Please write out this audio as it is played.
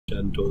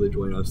Can totally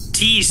join us.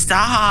 T,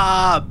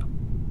 stop!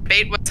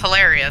 Bait was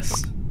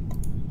hilarious.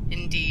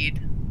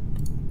 Indeed.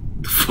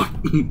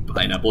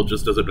 Pineapple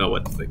just doesn't know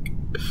what to think.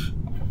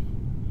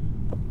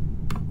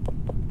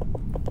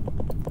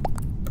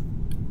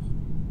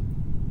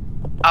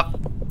 Up.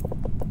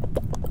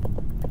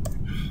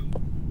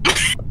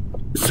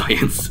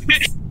 Science.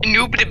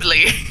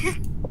 Indubitably.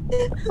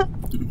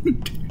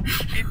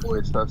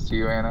 Always stuff to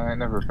you, Anna. It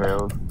never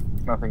fails.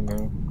 Nothing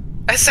new.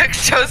 I suck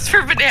toast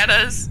for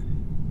bananas.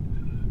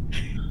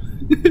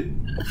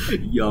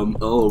 Yum.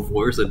 Oh,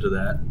 Vor's into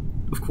that.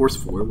 Of course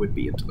Vor would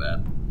be into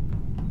that.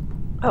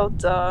 Oh,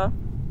 duh.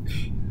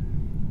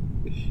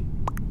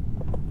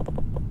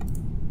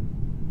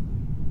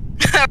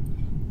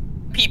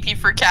 PP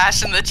for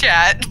cash in the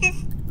chat.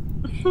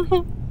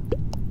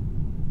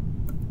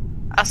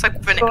 I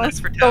suck bananas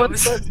for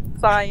toast.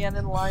 Cyan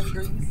and lime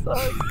green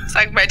suck.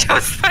 Suck my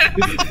toast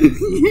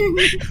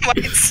bananas.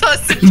 Mine's so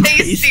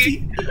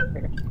tasty.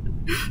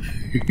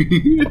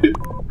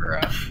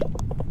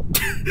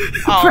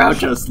 Proud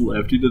just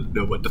left. He didn't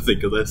know what to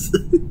think of this.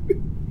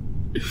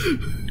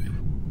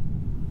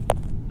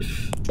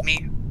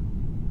 Me.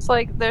 It's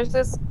like there's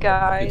this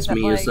guy. It's that,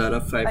 me. like, Is that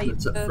a 5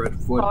 minutes at Fred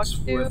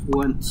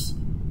once?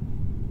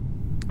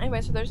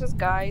 Anyway, so there's this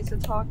guy I used to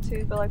talk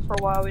to, but like for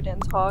a while we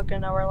didn't talk,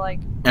 and now we're like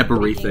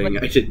everything.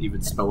 I didn't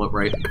even spell it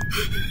right.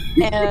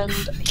 And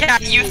yeah,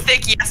 you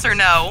think yes or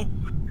no?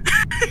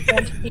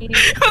 And he Who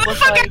the was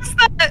fuck like, is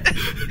that?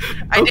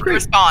 I didn't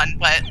respond,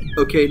 but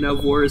okay, now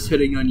Vor is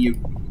hitting on you.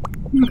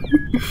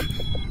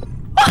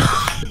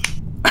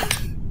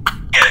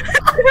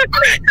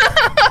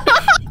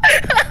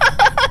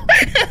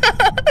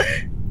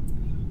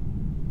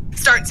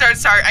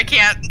 Start. I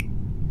can't.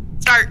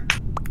 Start.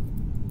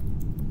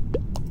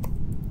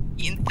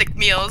 Eating thick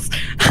meals.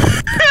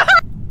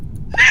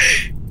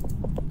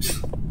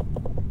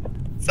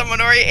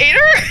 Someone already ate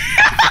her?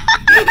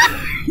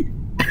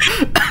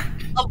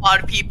 A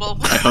lot of people.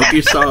 I hope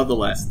you saw the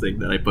last thing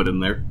that I put in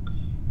there.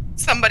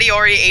 Somebody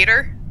already ate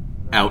her?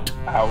 Out.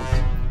 Out.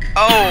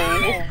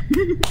 Oh.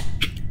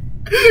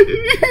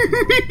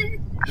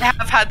 I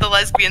have had the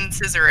lesbian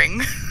scissoring.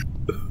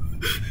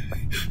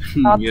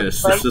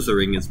 Yes, the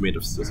scissoring is made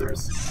of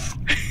scissors.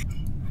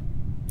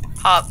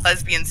 Hot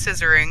lesbian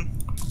scissoring.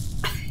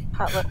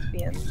 hot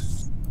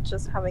lesbians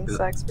just having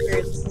sex,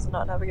 period. This is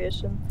not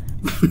navigation.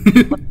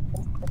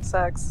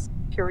 Sex,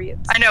 period.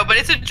 I know, but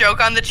it's a joke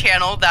on the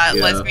channel that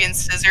Yeah. lesbians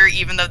scissor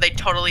even though they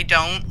totally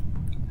don't.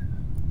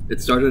 It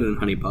started in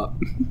Honey Pop.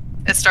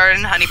 It started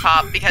in Honey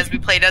Pop because we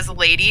played as a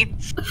lady,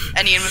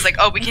 and Ian was like,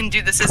 "Oh, we can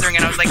do the scissoring,"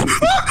 and I was like,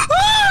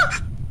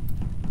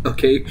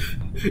 Okay,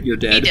 you're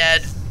dead. "He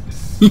dead."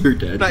 You're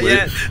dead. Not Wait.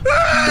 yet.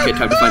 Okay,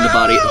 time to find the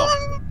body.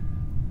 Oh.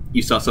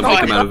 You saw somebody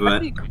come out of a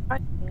vent.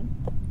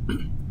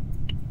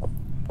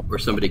 Or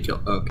somebody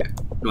killed. Oh, okay.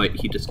 No, wait,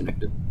 he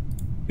disconnected.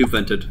 Who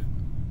vented?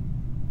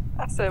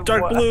 I said,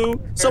 Dark what?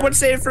 blue. Someone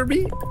say it for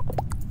me.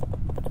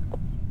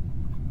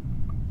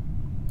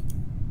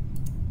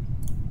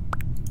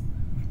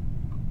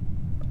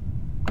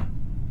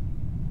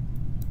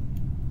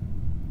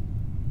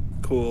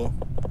 Cool.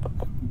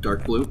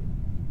 Dark blue?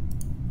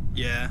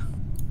 Yeah.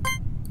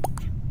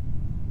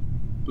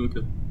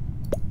 Okay.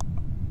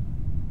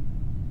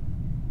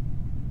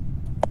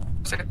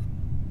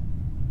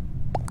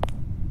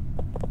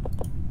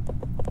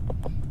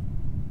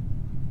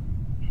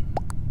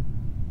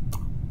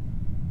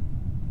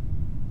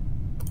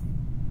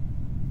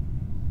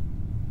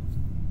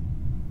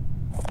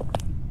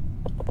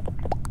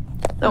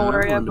 Don't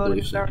worry, I wanted to voted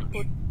believe so dark much.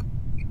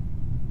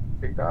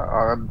 blue.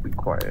 I'll be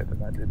quiet,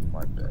 and I didn't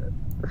like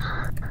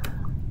that.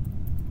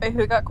 Wait,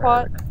 who got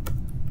quad?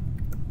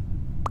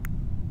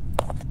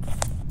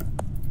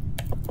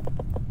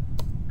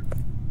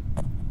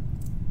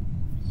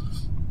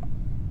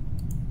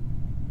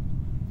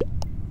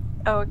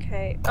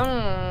 Okay.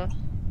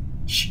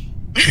 Shh.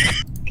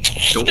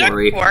 Don't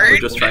worry. We're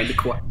just trying to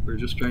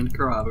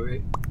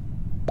corroborate.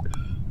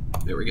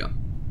 There we go.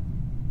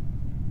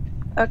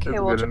 Okay,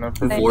 That's well, good enough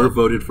for me. Four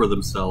voted for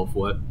themselves.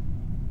 What?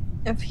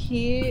 if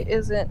he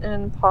isn't an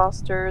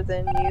imposter,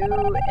 then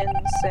you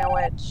and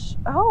Sandwich.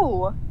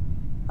 Oh!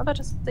 I thought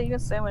just that you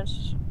and Sandwich.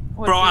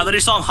 would Bro, I be- literally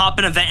saw him hop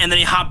in a vent and then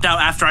he hopped out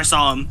after I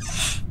saw him.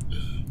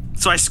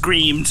 So I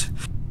screamed.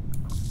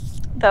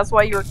 That's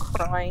why you were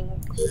crying.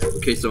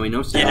 Okay, so I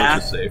know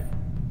Sandwich is safe.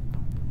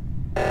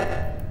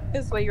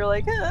 Is why you're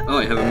like, ah. Oh,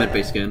 I have a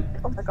medbay scan.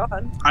 Oh my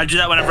god. I do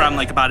that whenever I'm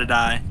like about to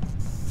die.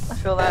 I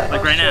feel that. Like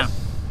Oh, right shit. now.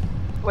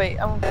 Wait,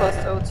 I'm close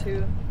to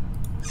O2.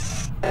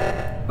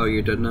 Oh,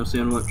 you're dead now,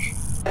 Sandwich?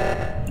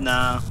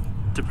 No.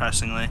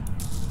 Depressingly.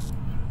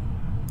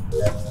 You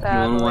wanna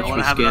Sadly. watch wanna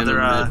me have scan another,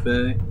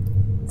 in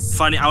medbay?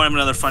 Funny. I want to have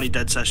another funny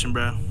dead session,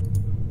 bro.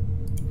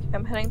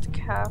 I'm heading to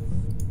CAF.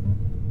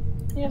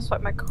 I need to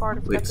swipe my card.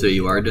 I forgot Wait, to so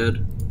you do are that.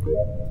 dead?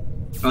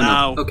 Oh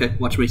no. No. Okay,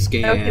 watch me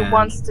scan. Oh, he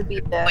wants to be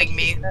dead. Like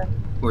me.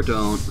 Or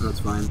don't, that's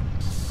fine.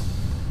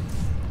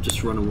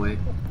 Just run away.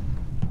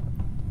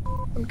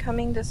 I'm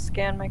coming to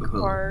scan my Uh-huh.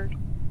 card.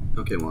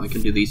 Okay, well I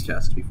can do these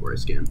tasks before I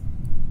scan.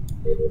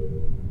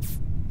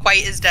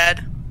 White is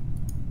dead.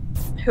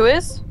 Who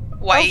is?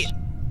 White.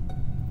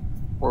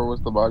 Where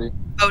was the body?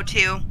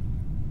 O2.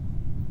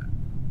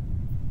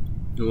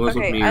 It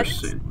wasn't Okay, me I or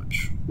just-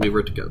 Sandwich. We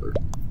were together.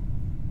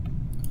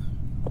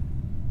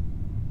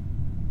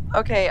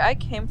 Okay, I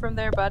came from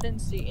there, but I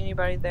didn't see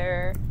anybody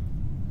there.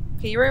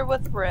 Okay, you were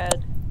with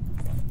Red.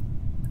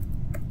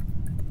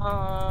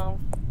 I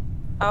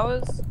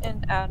was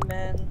in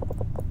admin.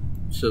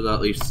 So that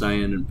leaves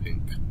Cyan and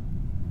Pink.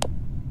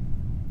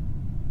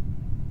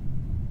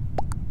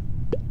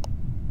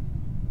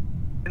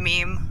 The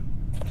meme.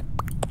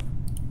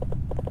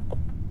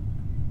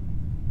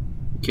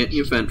 Can't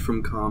you vent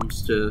from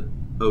comms to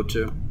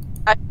O2?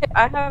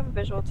 I have a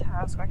visual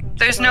task. I can.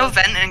 There's no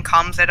vent in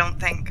comms, I don't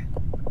think.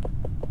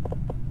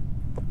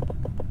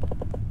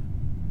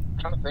 I'm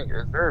trying to think,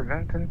 is there a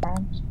vent in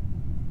comms?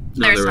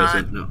 No, There's there not.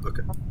 isn't. No,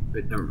 okay.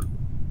 Wait, never mind.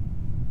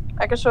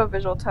 I can show a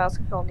visual task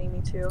if you'll need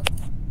me to.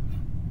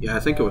 Yeah, I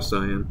think it was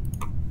Cyan.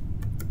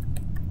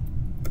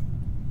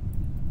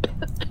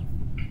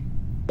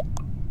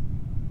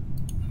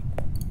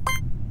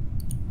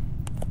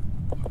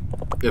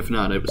 If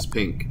not, it was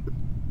Pink.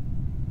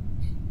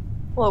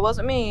 Well, it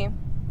wasn't me.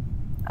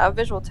 I have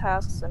visual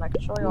tasks, and I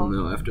can show We'll y'all.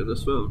 know after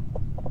this vote.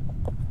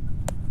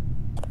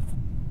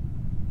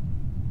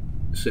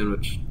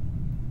 Sandwich.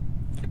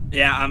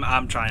 Yeah,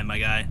 I'm trying, my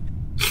guy.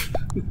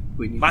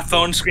 We need My to-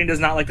 phone screen does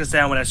not like to stay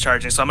on when it's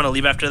charging, so I'm gonna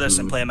leave after this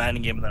and Mhm. play a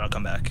Madden game, and then I'll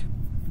come back.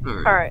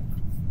 Alright. Alright.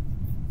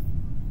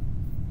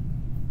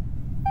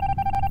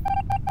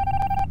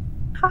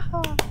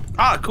 Haha.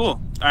 Ah, cool.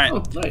 All right.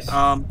 Oh, nice.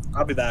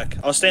 I'll be back.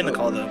 I'll stay in the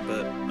call though,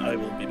 but I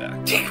will be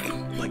back.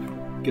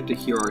 Get to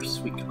hear our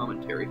sweet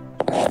commentary.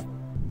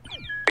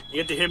 You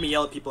get to hear me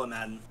yell at people in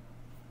Madden.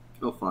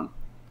 Oh, fun.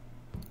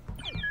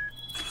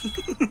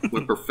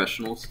 We're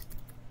professionals.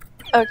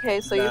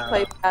 Okay, so you Nah.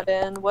 play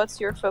Madden. What's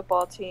your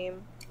football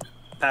team?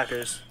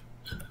 Packers.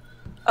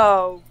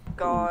 Oh,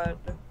 God.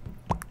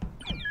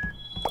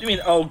 What do you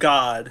mean, oh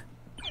god?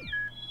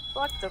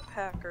 Fuck the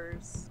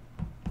Packers.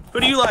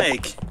 Who do you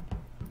like?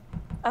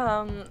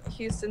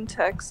 Houston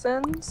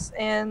Texans,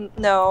 and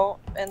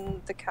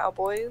the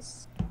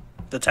Cowboys.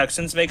 The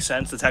Texans make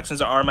sense. The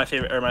Texans are my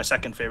favorite, or my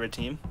second favorite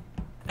team.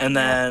 And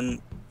then,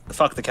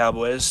 fuck the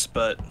Cowboys,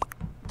 but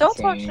Don't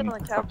talk shit Same. on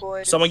the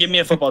Cowboys. someone give me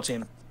a football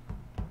team.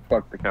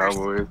 Fuck the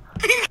Cowboys.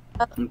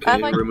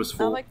 Okay, room was I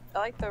full.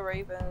 like the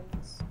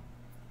Ravens.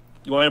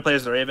 You want me to play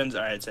as the Ravens?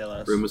 Alright, say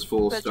less. Room was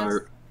full. But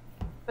Start.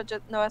 But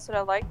I said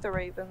I like the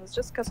Ravens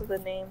just because of the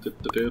name.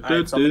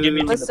 Alright, someone give me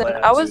a team to Listen, play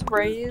I as. was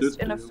raised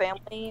in a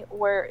family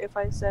where if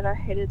I said I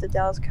hated the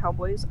Dallas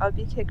Cowboys, I'd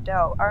be kicked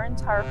out. Our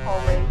entire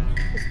hallway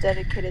is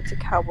dedicated to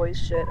Cowboys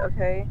shit,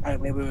 okay? Alright,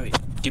 wait.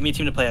 Give me a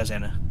team to play as,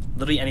 Anna.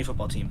 Literally any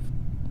football team.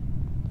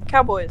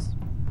 Cowboys.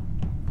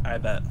 I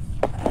bet.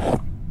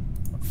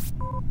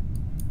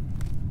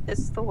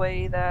 It's the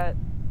way that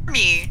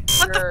Me.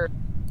 What the? you're...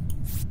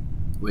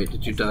 Wait,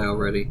 did you die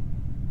already?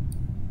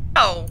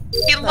 No.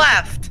 He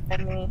left.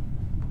 me.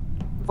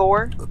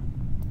 Vor?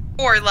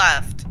 Or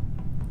left.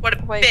 What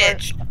a Wait,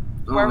 bitch.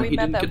 Where Oh, we he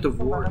met didn't that get to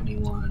woman. war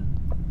anyone.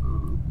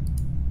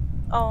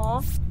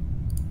 Aw.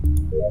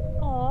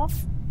 Aw.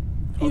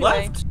 Who Anyway.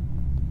 left?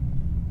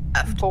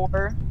 Left.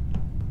 Vor.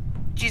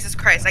 Jesus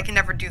Christ, I can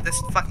never do this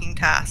fucking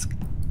task.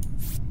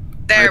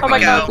 There Oh we my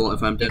go. God. Pineapple.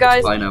 If I'm You dead, guys,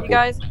 it's pineapple.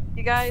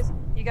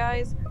 you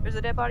guys, there's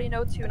a dead body in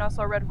O2 and I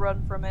saw Red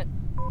run from it.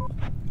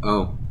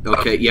 Oh,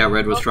 okay. Yeah,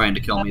 Red was trying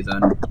to kill me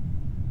then.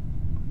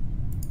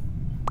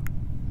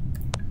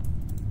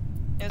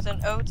 It was an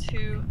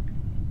O2.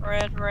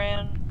 Red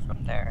ran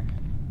from there.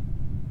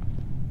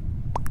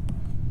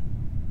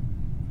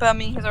 But I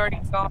mean, he's already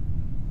gone.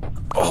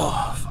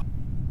 Oh, fuck.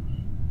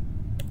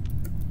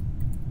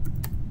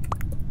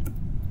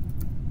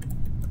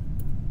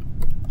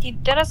 He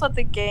did us at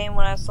the game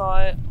when I saw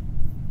it.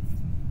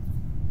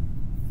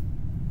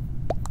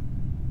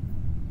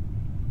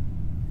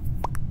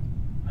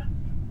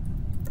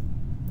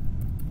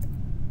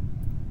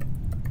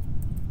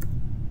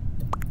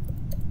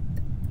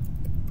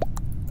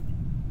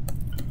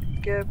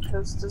 Get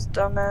pissed, this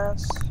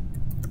dumbass.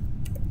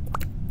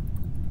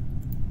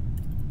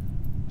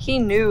 He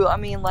knew. I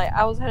mean, like,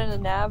 I was heading to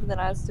Nav, and then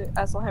I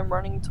saw him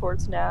running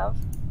towards Nav.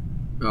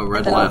 Oh, Red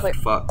And then I was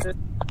left. like, Fuck.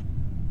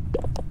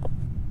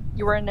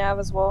 You were in Nav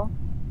as well?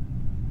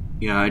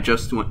 Yeah, I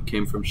just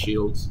came from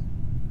Shields.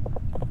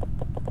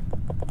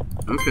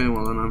 Okay,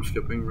 well then I'm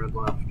skipping Red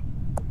left.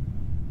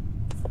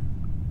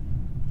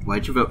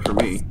 Why'd you vote for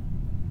me?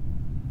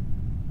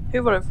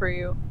 Who voted for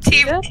you? T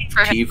You did? for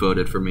him. He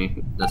voted for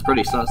me. That's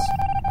pretty sus.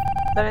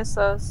 That is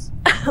sus.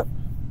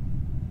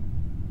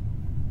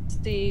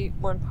 See,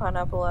 when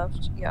Pineapple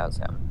left, yeah, it was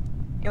him.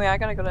 Anyway, I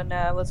gotta go to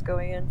Nav. Let's go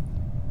in.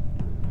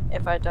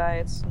 If I die,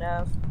 it's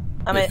Nav.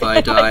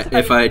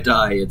 If I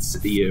die,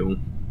 it's you.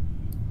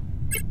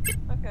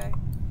 Okay.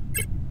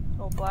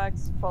 Oh,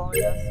 Black's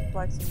following us.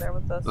 Black's in there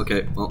with us.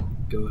 Okay, well,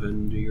 go ahead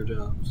and do your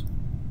jobs.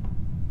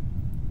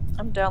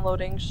 I'm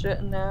downloading shit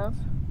in Nav.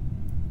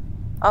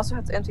 I also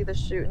have to empty the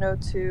chute in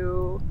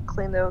O2,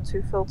 clean the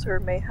O2 filter.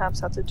 Mayhaps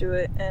have to do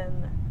it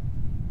in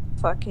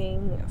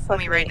fucking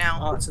Me right now.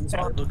 Oh, it's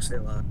inside. Look, say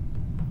a lot.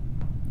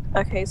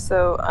 Okay,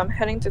 so I'm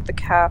heading to the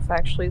CAF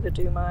actually to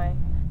do my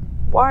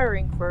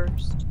wiring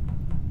first.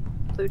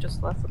 Blue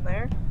just left from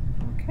there.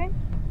 Okay.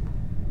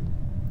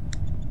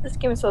 This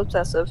game is so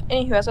obsessive.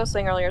 Anywho, as I was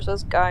saying earlier, so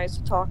those guys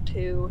to talk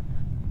to.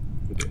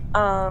 Okay.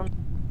 I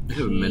have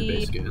a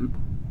mid-base scan.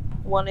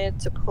 Wanted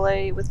to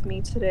play with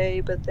me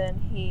today, but then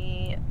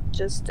he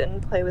just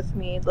didn't play with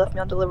me. Left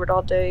me undelivered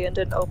all day and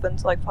didn't open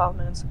until like 5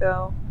 minutes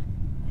ago.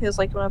 He was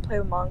like, "You want to play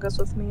Among Us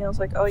with me?" I was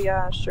like, "Oh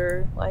yeah,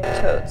 sure." Like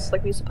totes.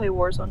 Like we used to play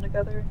Warzone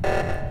together.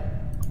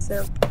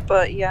 So,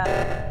 but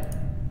yeah.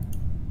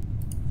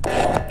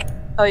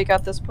 Oh, you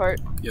got this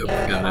part. Yep,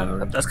 Yeah, got it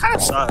already. That's kind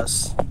of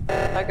sus.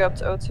 I go up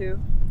to O2.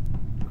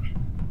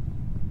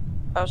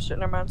 Oh shit,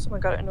 never mind.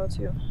 Someone got it in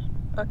O2.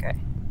 Okay.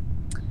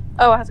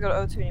 Oh, I have to go to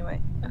O2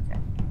 anyway. Okay.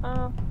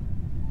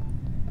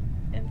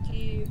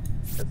 Empty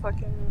the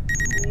fucking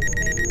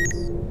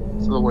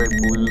things. So the way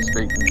Blue's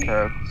faking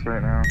tasks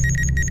right now.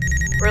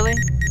 Really?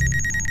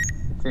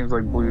 It seems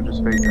like Blue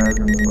just faked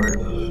Dragon's Slave.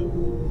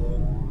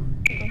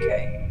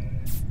 Okay.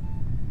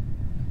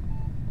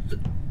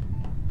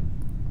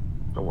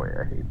 The way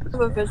I hate this. I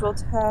have a game. visual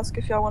task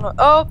if y'all wanna.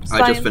 Oh, I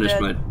Cyan's just finished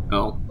dead. my.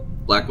 Oh,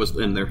 Black was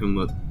in there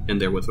with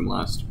him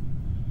last.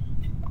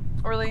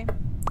 Really?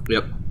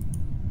 Yep.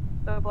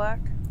 The black?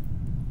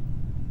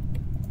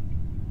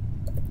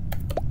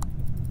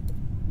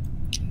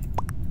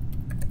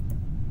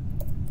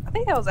 I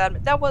think that was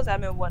admin. That was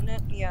admin, wasn't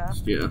it? Yeah.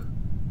 Yeah.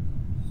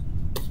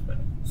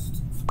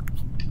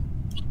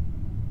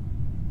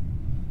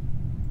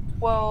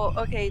 Well,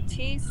 okay,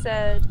 T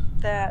said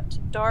that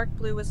Dark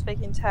Blue was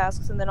faking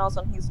tasks and then all of a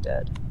sudden he's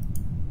dead.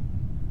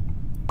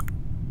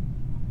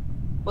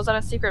 Was that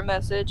a secret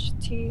message,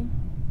 T?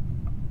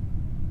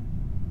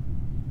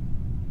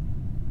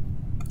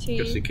 T?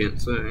 Guess you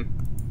can't say.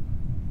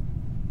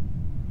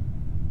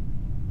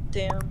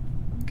 Damn.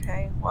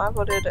 Okay, well I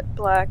voted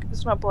black. If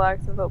it's not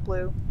black, then vote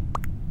blue.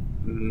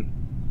 Mm.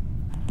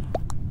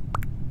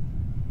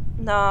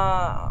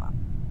 Nah.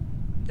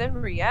 Then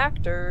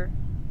reactor.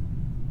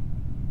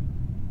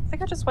 I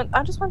think I just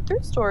went through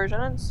storage. I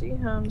didn't see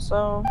him,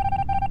 so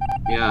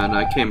Yeah, and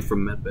I came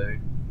from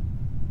medbay.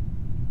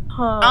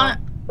 huh.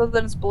 So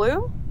then it's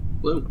blue?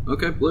 Blue.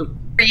 Okay, blue.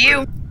 For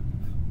you.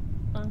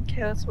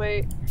 Okay, let's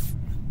wait.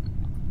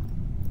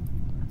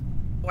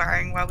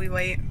 Wiring while we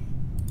wait.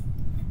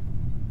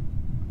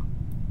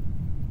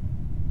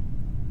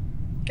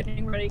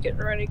 Getting ready, getting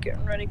ready,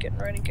 getting ready, getting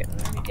ready, getting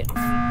ready, getting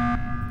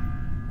ready.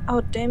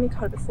 Oh damn, you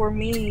caught it before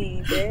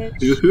me,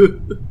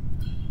 bitch.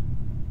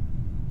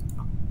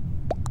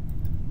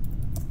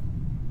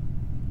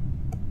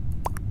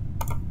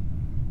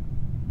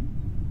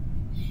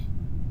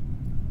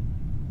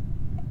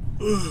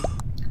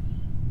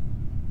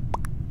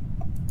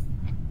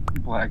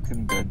 Black's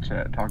in dead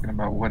chat talking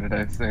about what did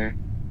I say?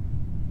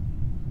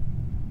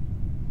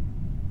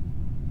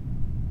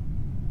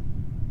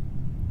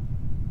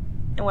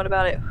 And what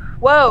about it?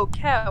 Whoa,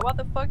 Cat, what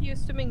the fuck are you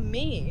assuming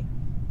me?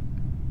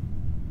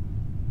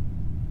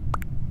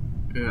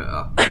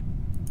 Yeah.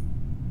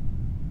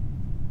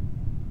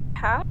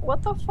 Cat?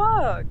 What the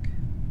fuck?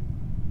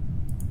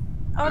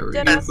 Why Oh, were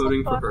dead you ass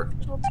voting for her?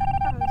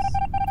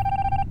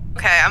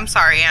 Okay, I'm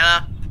sorry,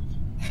 Anna.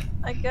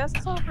 I guess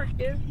I'll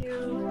forgive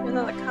you, even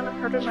though that kind of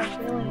hurted my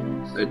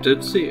feelings. I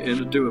did see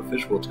Anna do a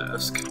visual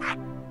task.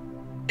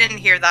 Didn't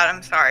hear that,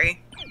 I'm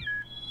sorry.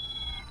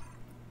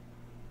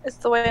 It's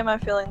the way my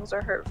feelings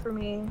are hurt for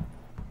me.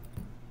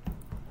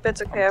 But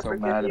it's okay, I I'm so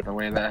forgive mad you. at the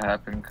way that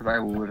happened because I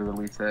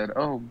literally said,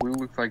 "Oh, Blue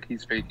looks like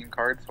he's faking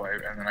card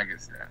swipe," and then I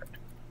get stabbed.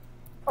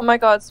 Oh my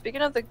god,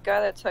 speaking of the guy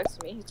that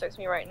texted me, he texted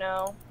me right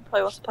now. He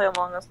probably wants to play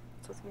Among Us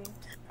with me.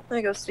 Let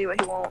me go see what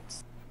he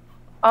wants.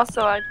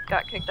 Also, I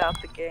got kicked out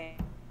of the game.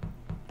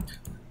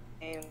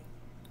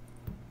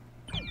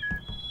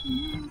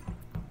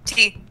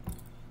 T.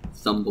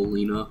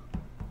 Thumbelina.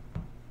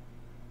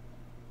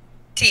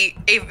 T.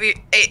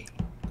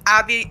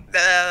 Abby.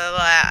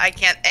 I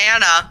can't.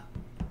 Anna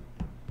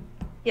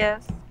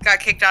Yes. got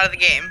kicked out of the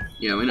game.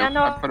 Yeah, we know. Yeah,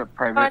 no, I put a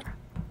private.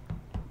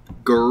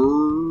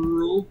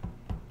 Girl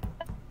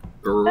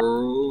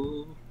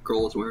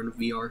is wearing a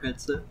VR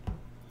headset.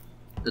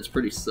 That's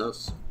pretty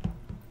sus.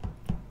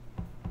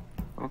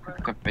 Looks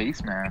like a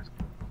face mask.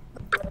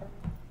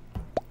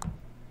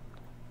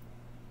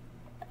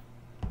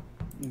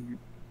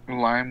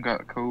 Lime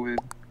got COVID.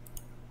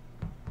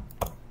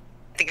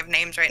 Think of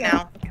names right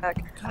now.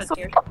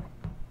 Okay,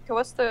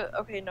 what's the...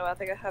 Okay, no, I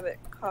think I have it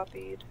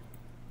copied.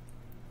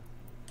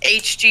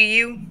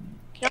 HGU.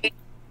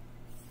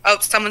 Oh,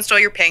 someone stole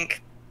your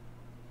pink.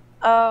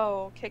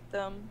 Oh, kick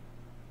them.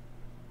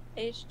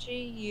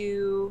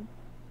 HGU...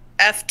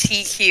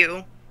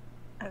 FTQ.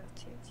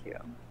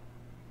 FTQ.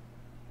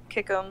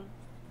 Kick them.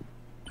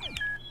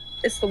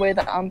 It's the way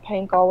that I'm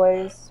pink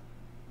always.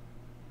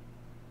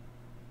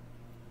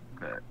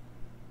 That.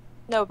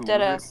 No, Who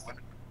dead was ass. it?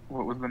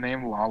 What was the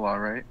name? Lala,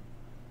 right?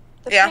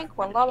 The Yeah. pink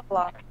one, la la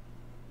la.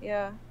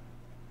 Yeah.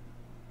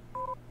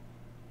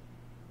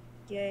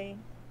 Yay.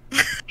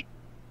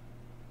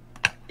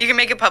 You can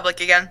make it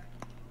public again.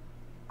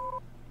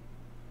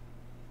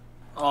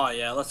 Oh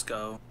yeah, let's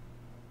go.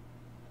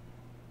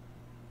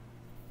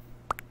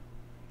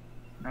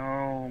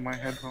 No, my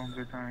headphones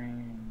are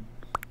dying.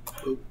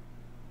 Oh.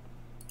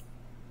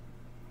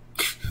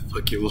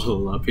 Fuck you,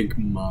 Lola. Pink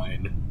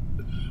mine.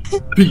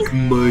 Pink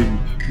mine.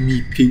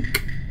 Me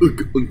pink.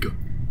 Unka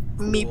unka.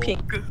 Me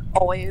pink.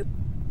 Always.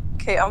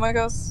 Okay, I'm gonna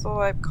go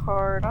swipe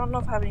card. I don't know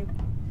if I have any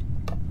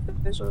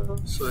visual.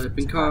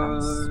 Swiping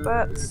card.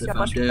 But If yeah, I'm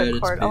watch me dead, swipe it's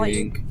card. I'll let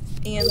pink.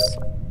 Ian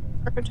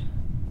swipe card.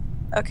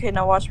 Okay,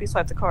 now watch me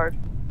swipe the card.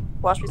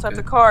 Watch me swipe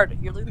Okay. the card.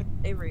 You're losing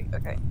Avery.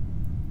 Okay.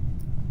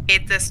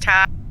 Hate this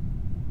tab.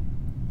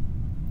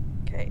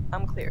 Okay,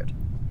 I'm cleared.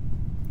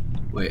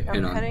 Wait, I'm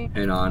hang on. heading-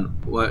 Hang on.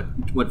 What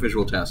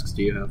visual tasks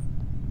do you have?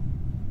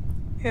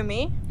 Who,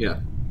 me?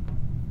 Yeah.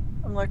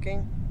 I'm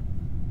looking.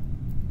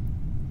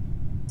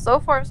 So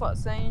far, it's not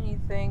saying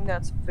anything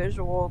that's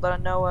visual that I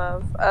know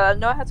of. I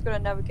know I had to go to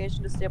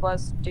navigation to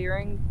stabilize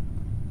steering.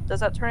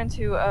 Does that turn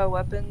into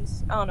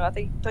weapons? I don't know. I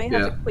think don't you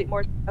have to Yeah. complete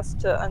more tasks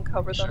to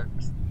uncover them?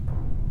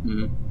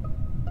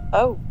 Mm-hmm.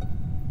 Oh,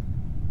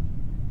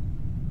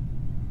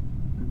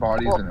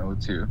 Body's Well- an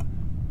O2.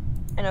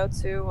 I know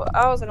too.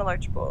 I was in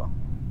electrical.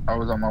 I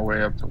was on my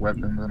way up to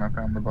weapons and I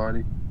found the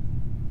body.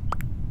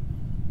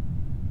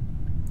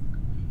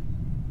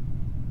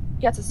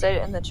 You have to say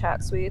it in the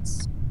chat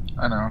suites.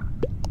 I know.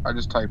 I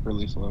just type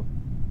really slow.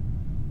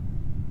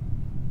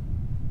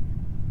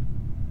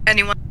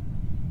 Anyone?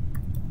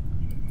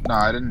 No,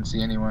 I didn't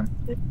see anyone.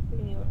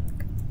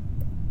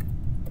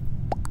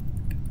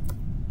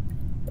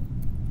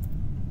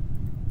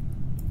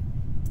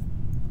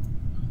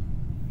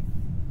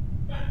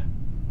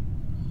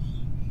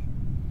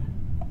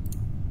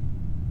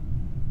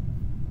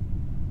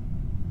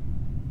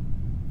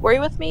 Were you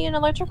with me in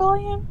electrical,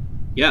 Ian?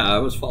 Yeah, I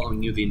was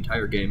following you the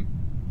entire game.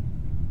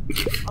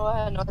 Oh,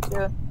 I had no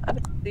idea. I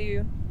didn't see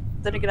you.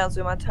 Then again, I was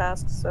doing my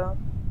tasks, so.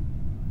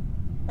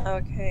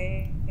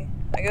 Okay.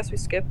 I guess we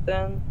skip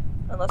then.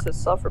 Unless it's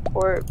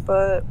self-report,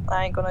 but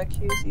I ain't gonna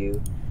accuse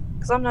you.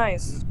 Because I'm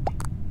nice.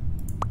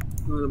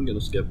 Alright, I'm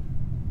gonna skip.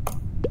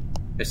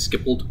 I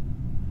skippled.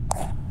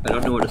 I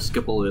don't know what a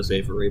skipple is,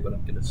 Avery, but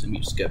I'm gonna assume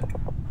you skipped.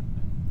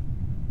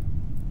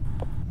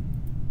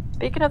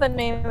 Speaking of the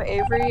name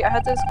Avery, I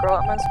had this girl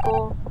at my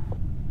school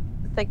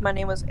think my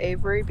name was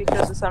Avery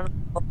because it sounded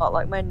a lot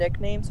like my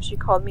nickname, so she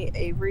called me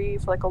Avery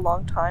for like a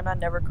long time. I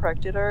never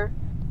corrected her.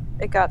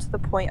 It got to the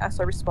point I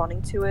started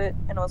responding to it,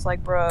 and I was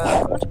like, bruh,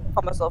 I'm gonna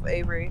call myself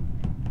Avery.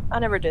 I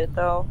never did,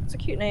 though. It's a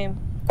cute name.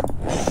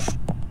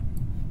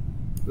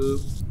 Ooh.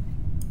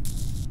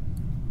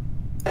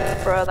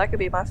 Bruh, that could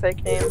be my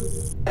fake name.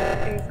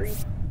 Avery.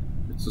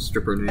 It's a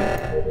stripper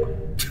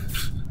name.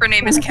 Her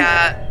name is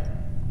Kat,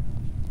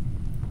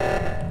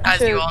 as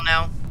you all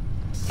know.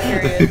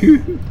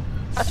 Period.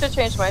 I should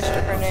change my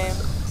stripper name.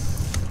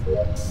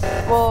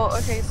 Well,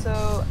 okay,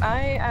 so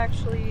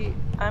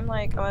I'm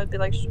gonna be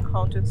like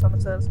home to if someone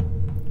says.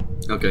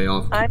 Okay,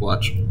 I'll keep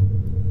watch.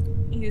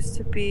 Used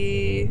to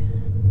be.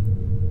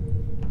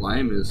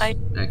 Lime is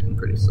acting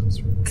pretty sus.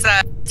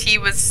 He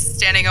was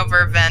standing over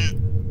a vent.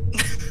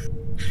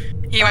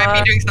 He might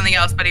be doing something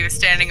else, but he was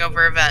standing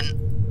over a vent.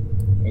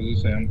 I was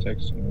just saying, I'm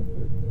texting real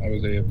quick. I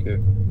was AFK.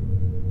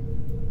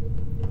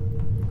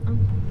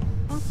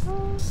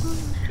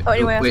 Oh,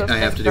 anyway, wait, I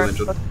have to do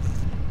intro. intro.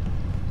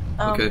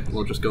 Okay,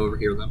 we'll just go over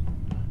here then.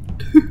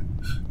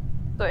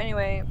 So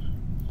anyway,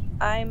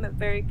 I'm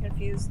very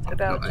confused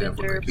about No, I have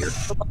one gender. right here.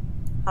 For a long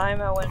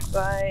time I went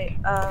by,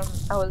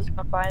 I was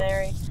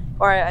non-binary,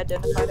 or I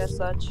identified as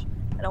such,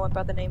 and I went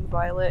by the name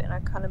Violet, and I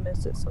kind of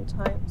miss it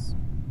sometimes.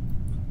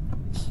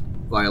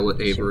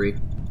 Violet Avery.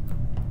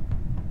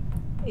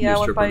 Yeah, I New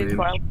went by stripper name.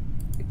 Violet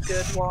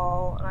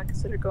Goodwall, and I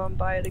consider going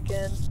by it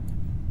again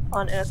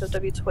on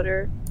NSFW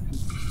Twitter.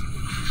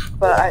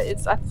 But I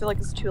feel like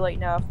it's too late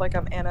now. I feel like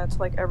I'm Anna to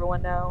like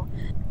everyone now.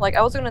 Like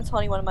I was gonna tell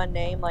anyone my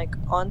name like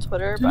on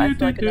Twitter, but I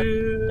feel like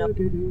no.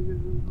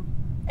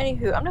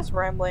 Anywho, I'm just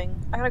rambling.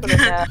 I gotta go to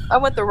nap. I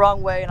went the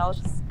wrong way and I was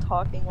just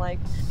talking like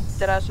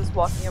that. I was just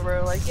walking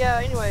over like, yeah.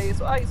 Anyway,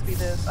 so I used to be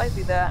this, I used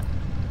to be that.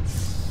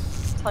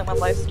 Telling my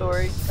life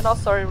story. It all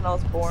started when I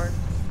was born.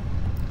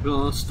 It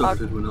all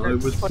started when I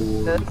was born.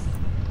 25th,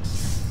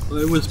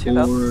 I was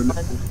born.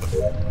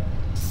 2001.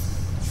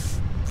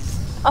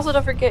 Also,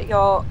 don't forget,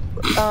 y'all.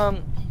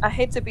 I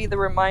hate to be the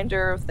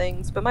reminder of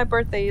things, but my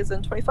birthday is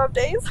in 25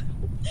 days.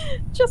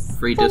 Just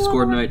Free follow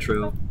Discord along.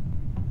 Nitro.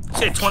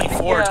 Say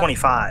 24 or Yeah.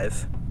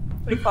 25.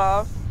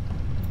 25.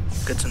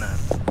 Good to know.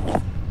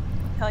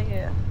 Hell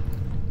yeah.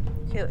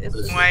 Okay, it's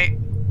just Wait.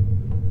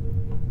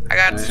 I got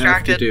I have to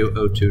distracted. do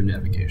O2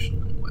 navigation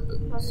and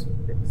weapons. 5,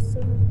 6,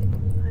 7,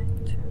 8,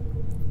 9,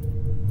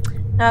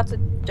 10. Now I have to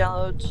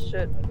download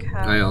shit and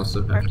cat. I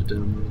also have to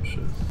download shit.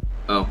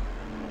 Oh.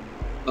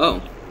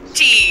 Oh.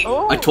 T.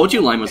 Oh. I told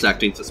you Lime was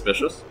acting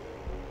suspicious.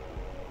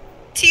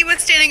 T was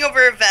standing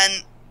over a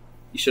vent.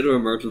 You should have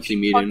emergency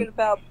Talking meeting.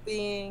 about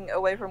being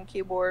away from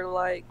keyboard,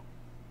 like.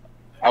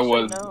 I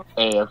was know.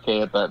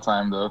 AFK at that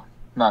time, though.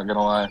 Not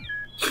gonna lie.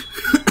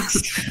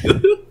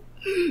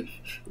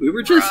 We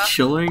were just Bruh.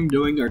 chilling,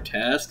 doing our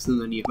tasks, and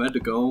then you had to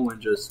go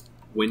and just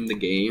win the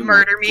game.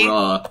 Murder like, me.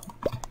 Bruh.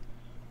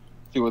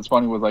 See, what's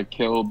funny was I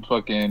killed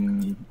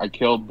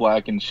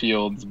Black and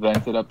Shields,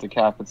 vented up to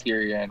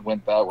cafeteria, and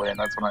went that way, and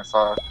that's when I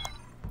saw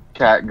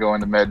Cat go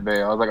into med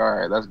bay. I was like,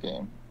 alright, that's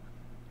game.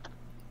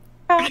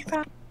 Pow,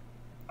 pow.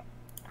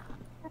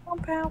 Pow,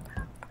 pow, pow,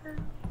 pow.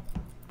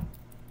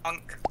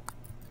 Bonk.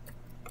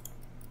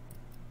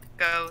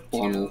 Go to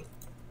Bonnel.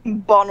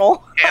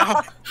 Bonnel.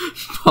 jail.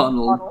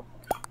 Bonnel.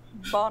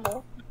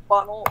 Bonnel.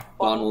 Bonnel.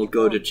 Bonnel,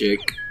 go to Jake.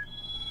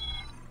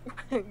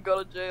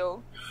 Go to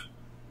jail.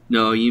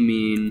 No, you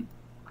mean...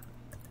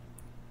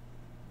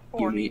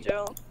 Horny mean-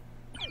 jail.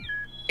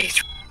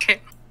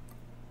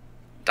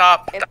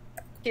 Stop. And-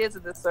 Kids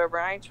at this server,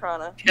 I ain't trying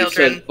to. You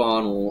Children. said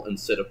Bonnel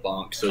instead of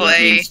Bonk, so that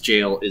Play. means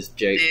jail is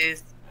Jake.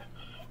 Please.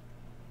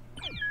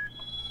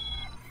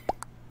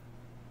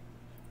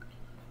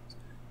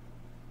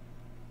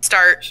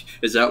 Start.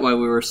 Is that why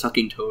we were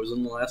sucking toes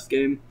in the last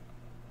game?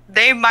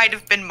 They might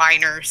have been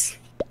minors.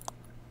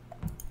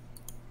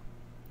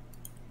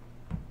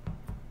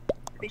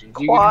 Be Did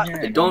you quiet. get in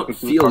here? It don't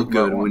Because we feel talked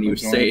about good one when you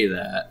joint. say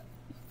that.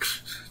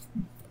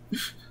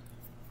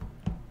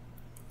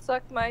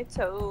 Suck my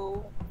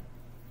toe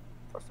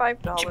for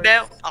 $5.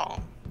 No. Oh.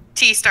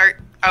 T start.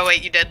 Oh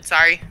wait, you did.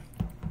 Sorry.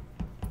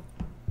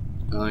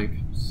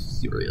 I'm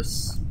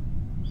serious.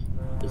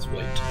 It's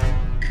white.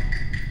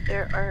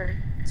 There are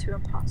 2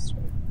 imposter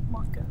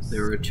Monkas.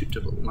 There are 2 to...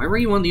 Why were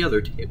you on the other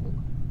table?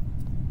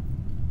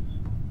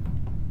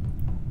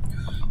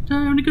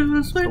 Time to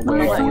go sweat The my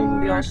way Like, soul.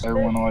 we all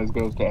everyone always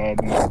goes to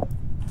admin.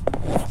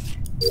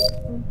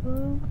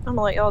 I'm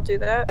like, I'll do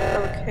that.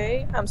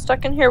 Okay. I'm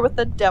stuck in here with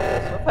the devil,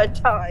 so if I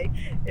die,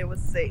 it was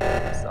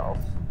Satan himself.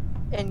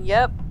 And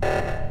yep,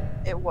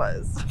 it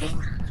was.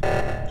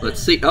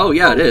 Let's see. Oh,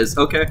 yeah, it is.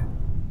 Okay.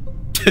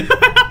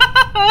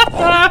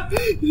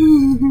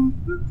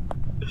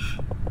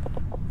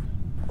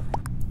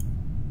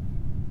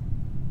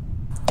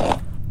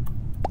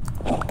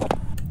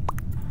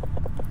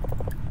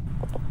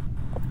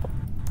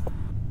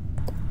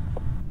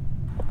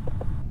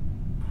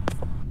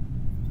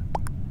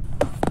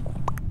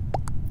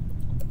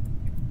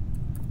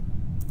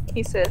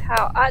 He said,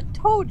 how? I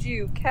told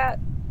you, Cat.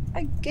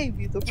 I gave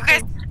you the You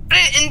guys proof. put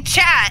it in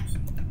chat.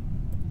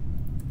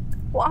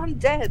 Well, I'm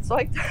dead, so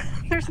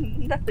there's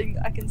nothing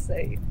I can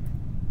say.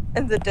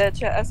 In the dead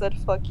chat, I said,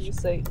 fuck you,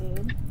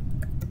 Satan.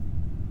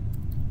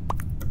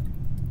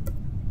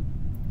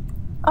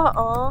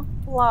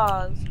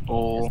 Lies.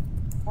 Oh,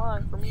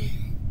 Lying for me.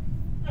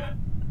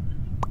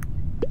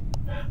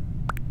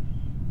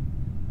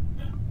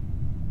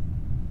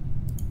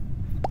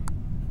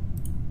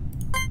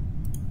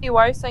 Hey,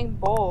 why are you saying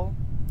bull?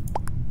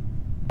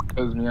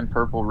 because me and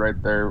Purple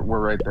right there, we're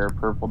right there.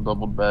 Purple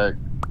doubled back.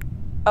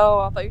 Oh,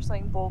 I thought you were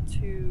saying bull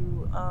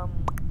to,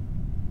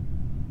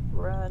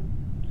 run.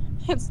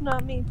 It's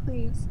not me,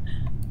 please.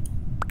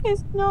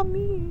 It's not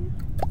me.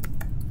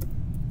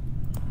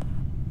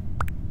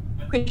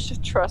 We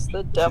should trust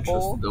the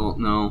devil. Just don't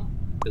know.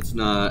 It's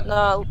not.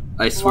 No,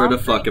 I swear to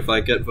Laundry? fuck, if I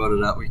get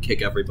voted out, we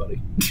kick everybody.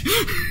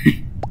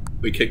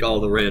 We kick all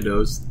the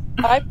randos.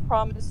 I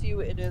promise you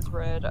it is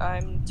red.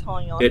 I'm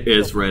telling y'all. It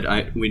is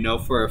red. We know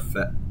for a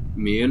fact.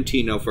 Me and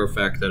T know for a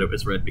fact that it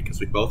was red because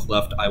we both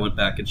left. I went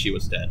back and she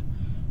was dead.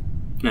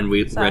 And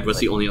red was Exactly.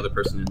 the only other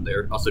person in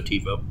there. Also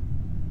TiVo.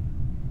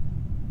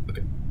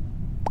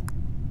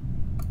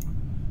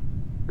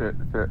 Shit,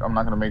 I'm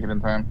not gonna make it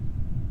in time.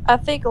 I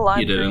think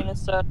lime You didn't. green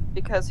is dead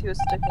because he was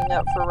sticking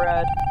up for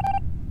red.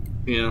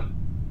 Yeah.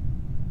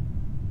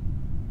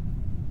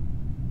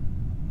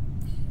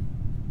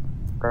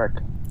 Correct.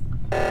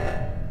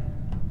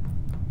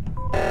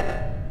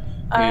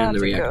 I And have the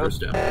to reactor's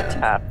go down. Yeah.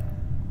 tap.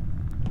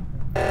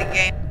 The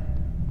game.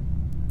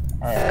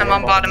 Alright, I'm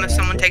on bottom if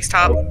someone takes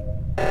top.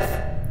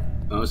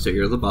 Oh, so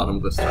you're the bottom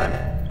this time.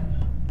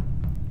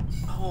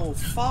 Oh,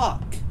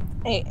 fuck.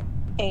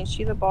 Ain't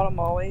she the bottom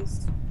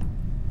always?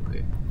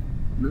 Wait.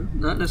 No,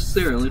 not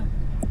necessarily.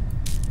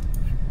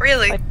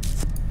 Really? Like-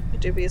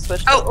 It do be a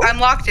switch. Oh, I'm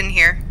locked in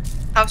here.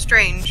 How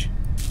strange.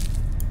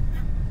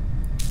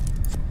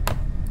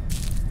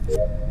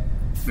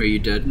 Are you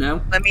dead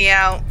now? Let me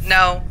out.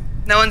 No.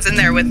 No one's in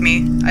there with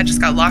me. I just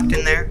got locked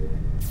in there.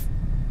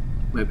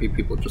 Might be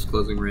people just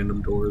closing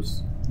random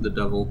doors. The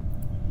devil.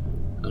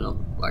 I don't know.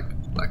 Black,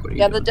 what are you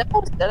Yeah, doing? the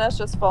devil's dead. That's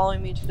just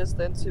following me. Just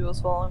then, too, was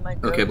following my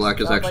ghost. Okay,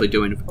 Black is I'm actually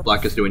like,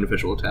 Black is doing a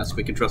visual task.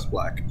 We can trust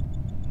Black.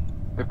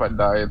 If I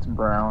die, it's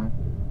brown.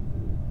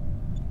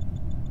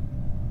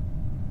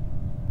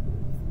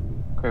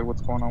 Okay,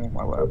 what's going on with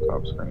my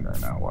laptop screen right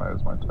now? Why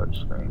is my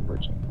touch screen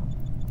glitching?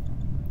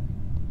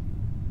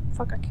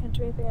 Fuck, I can't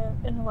do anything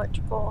in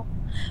electrical.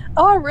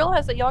 Oh, I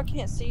realized that y'all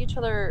can't see each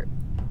other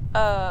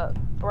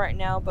right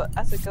now, but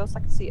as a ghost, I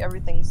can see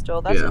everything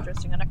still. That's Yeah.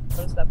 interesting. I never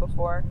noticed that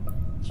before.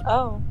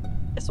 Oh,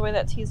 it's the way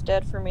that T's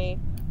dead for me.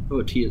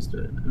 Oh, T is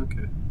dead.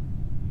 Okay.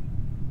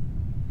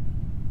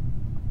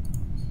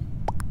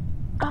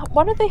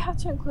 Why do they have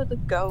to include the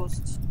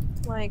ghosts?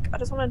 Like, I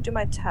just want to do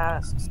my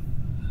tasks.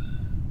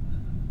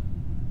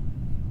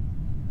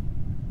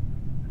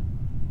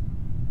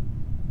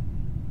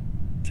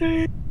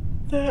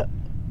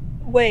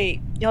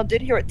 Wait, Y'all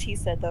did hear what T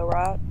said though,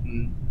 right?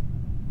 Mm.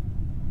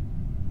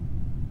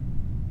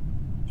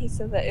 He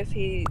said that if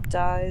he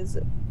dies,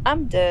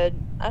 I'm dead.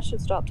 I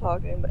should stop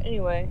talking, but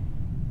anyway.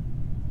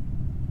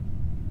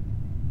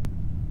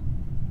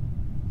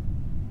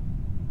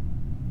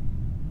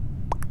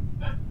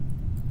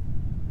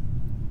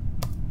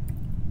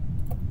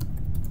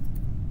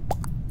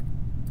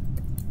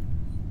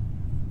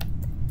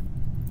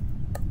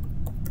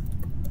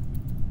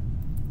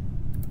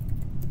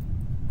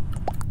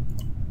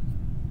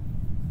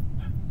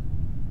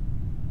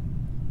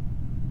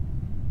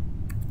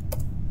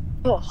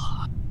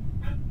 Oh.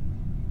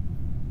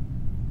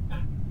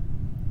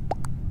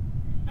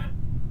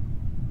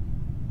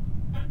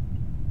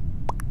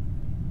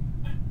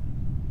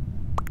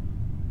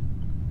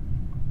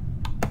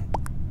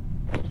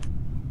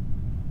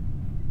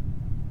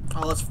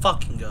 Oh, let's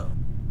fucking go.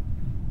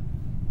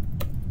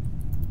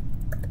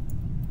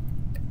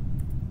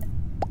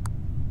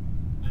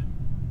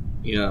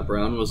 Yeah,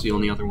 Brown was the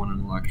only other one in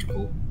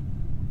electrical.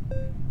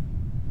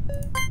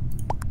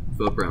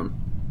 Vote Brown.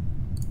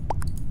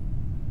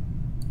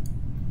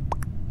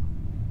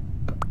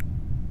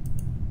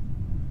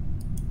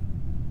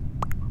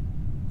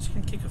 Just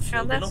gonna kick a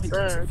field. that Nobody kicks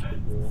a sucks.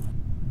 field goal.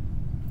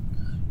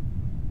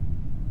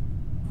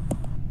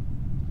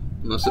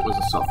 Unless it was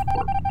a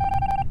self-report.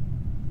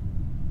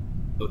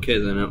 Okay,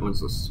 then it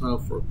was a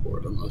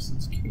self-report, unless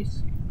it's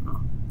Casey.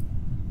 Oh.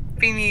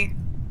 Be me.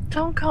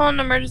 Don't call an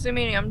emergency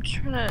meeting. I'm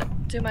trying to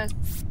do my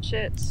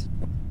shits.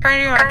 Trying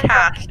to do our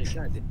task. Hey,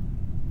 God,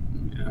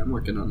 Yeah, I'm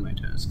working on my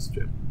tasks,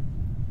 Jim.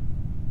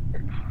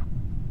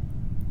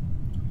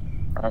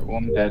 Alright, well,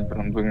 I'm dead, but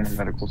I'm doing a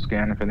medical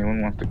scan if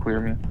anyone wants to clear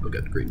me. Look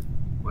at green.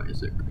 Why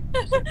is it green?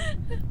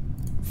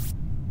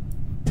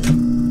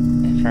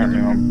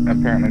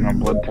 Apparently my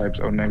blood type's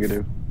O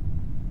negative.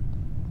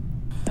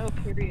 Oh,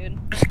 period.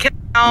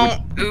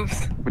 Oh,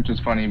 oops. Which is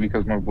funny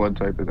because my blood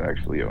type is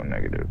actually O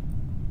negative.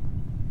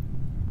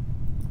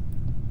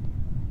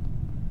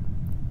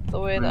 The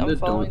way that Kinda I'm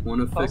following don't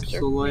want to fix foster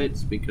the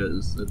lights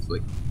because it's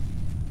like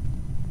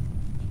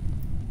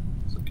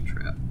a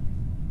trap.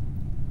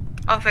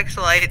 I'll fix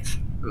the lights.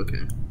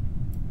 Okay.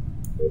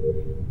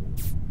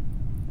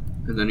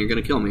 And then you're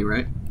gonna kill me,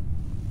 right?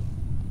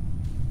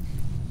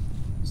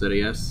 Is that a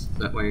yes? Is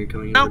that why you're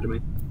coming No. over to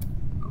me?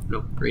 Oh,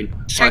 no, green.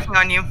 Checking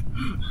on you.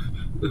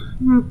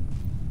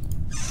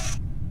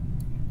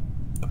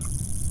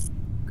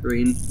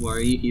 Green, why are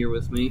you here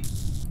with me?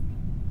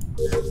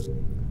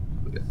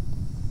 Okay.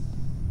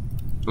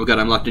 Oh god,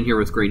 I'm locked in here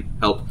with green.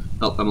 Help,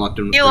 help, I'm locked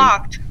in with You green.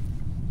 locked.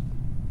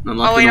 I'm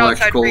locked wait, in no, it's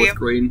electrical outside for with you.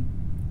 green.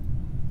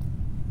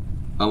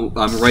 I'm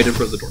right in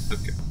front of the door.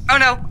 Okay. Oh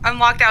no, I'm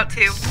locked out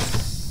too.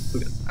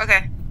 Okay.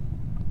 Okay.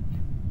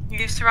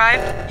 You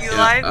survived? You Yeah,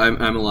 alive?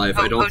 I'm alive.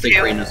 I Oh, don't think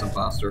you. green is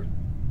imposter.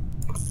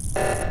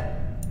 I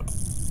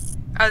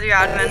was your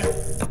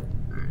admin.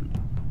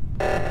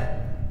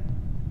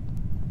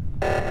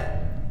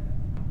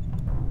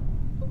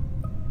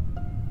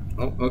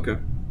 Oh, okay.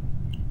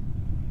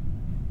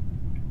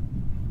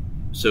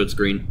 So it's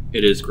green.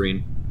 It is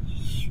green.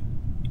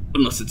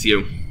 Unless it's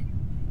you.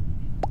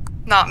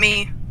 Not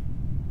me.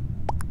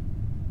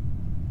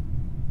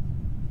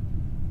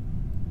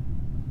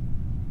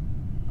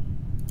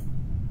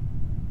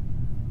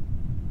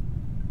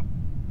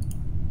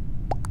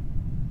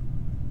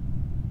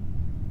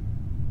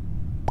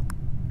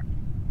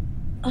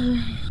 Ugh.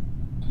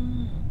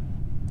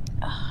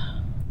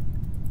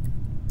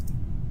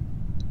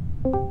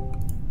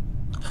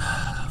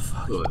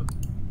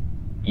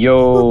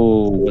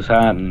 Yo, what's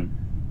happening?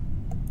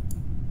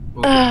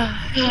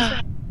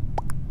 Okay.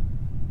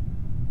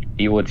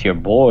 Yo, it's your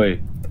boy.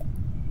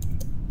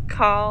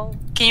 Call.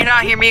 Can you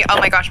not hear me? Oh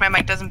my gosh, my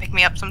mic doesn't pick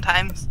me up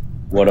sometimes.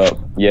 What up?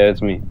 Yeah,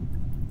 it's me.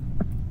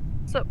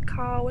 What's up,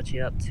 Call? What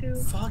you up to?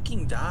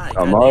 Fucking die.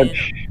 How goddamn.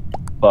 much?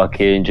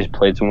 Fucking just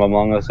played some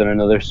Among Us on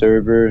another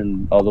server,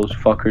 and all those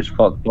fuckers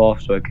fucked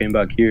off, so I came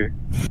back here.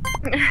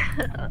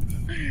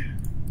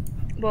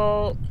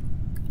 Well,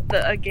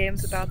 the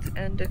game's about to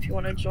end if you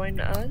want to join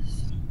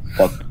us.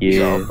 Fuck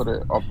Yeah, yeah.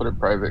 I'll put it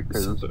private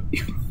because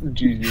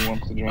GG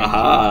wants to join.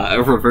 Aha,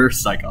 reverse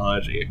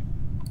psychology.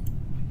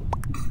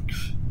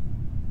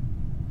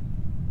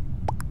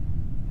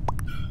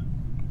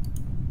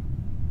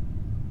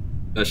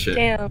 That shit.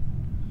 Damn.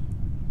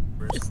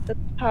 It's the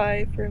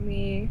tie for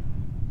me.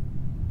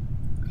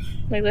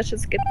 Like, let's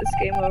just get this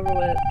game over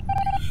with.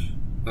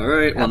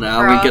 Alright, well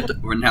now we get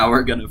to, now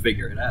we're gonna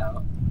figure it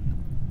out.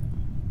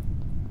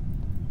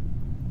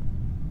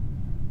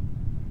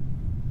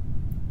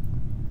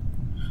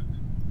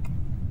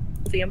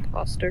 The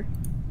imposter.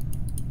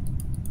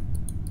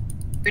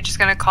 You're just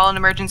gonna call an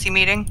emergency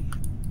meeting?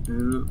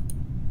 Yeah.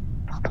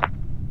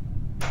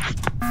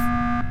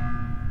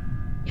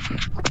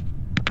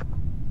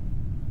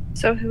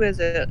 So who is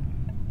it?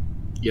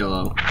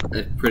 Yellow.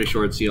 I'm pretty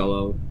sure it's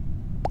yellow.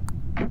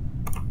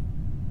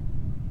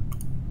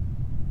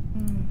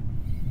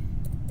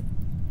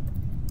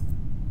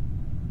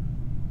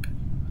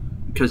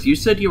 Because you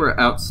said you were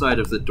outside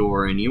of the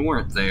door and you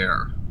weren't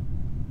there.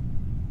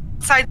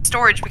 Inside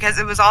storage because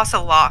it was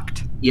also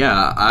locked.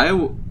 Yeah,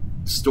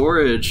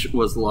 storage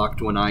was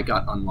locked when I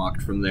got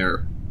unlocked from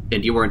there,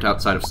 and you weren't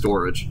outside of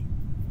storage.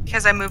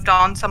 Because I moved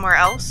on somewhere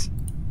else.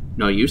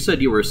 No, you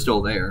said you were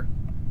still there,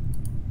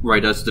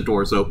 right as the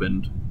doors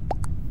opened.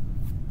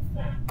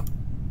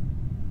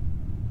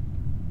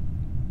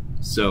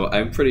 So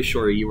I'm pretty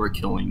sure you were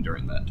killing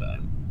during that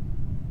time.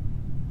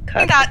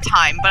 That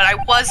time, but I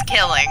was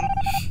killing.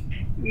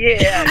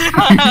 Yeah.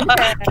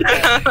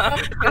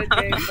 Good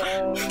day,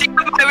 bro.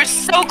 Damn, I was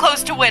so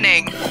close to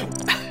winning.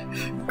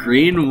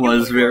 Green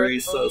was very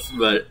sus,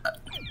 but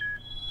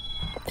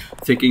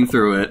thinking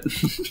through it.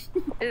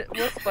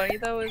 What's funny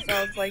though is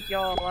I was like,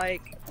 y'all,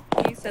 like,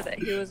 he said that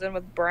he was in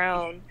with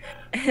Brown,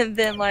 and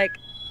then like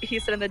he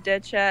said in the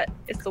dead chat,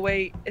 it's the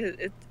way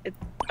he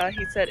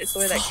said it's the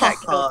way that cat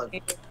kills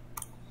me.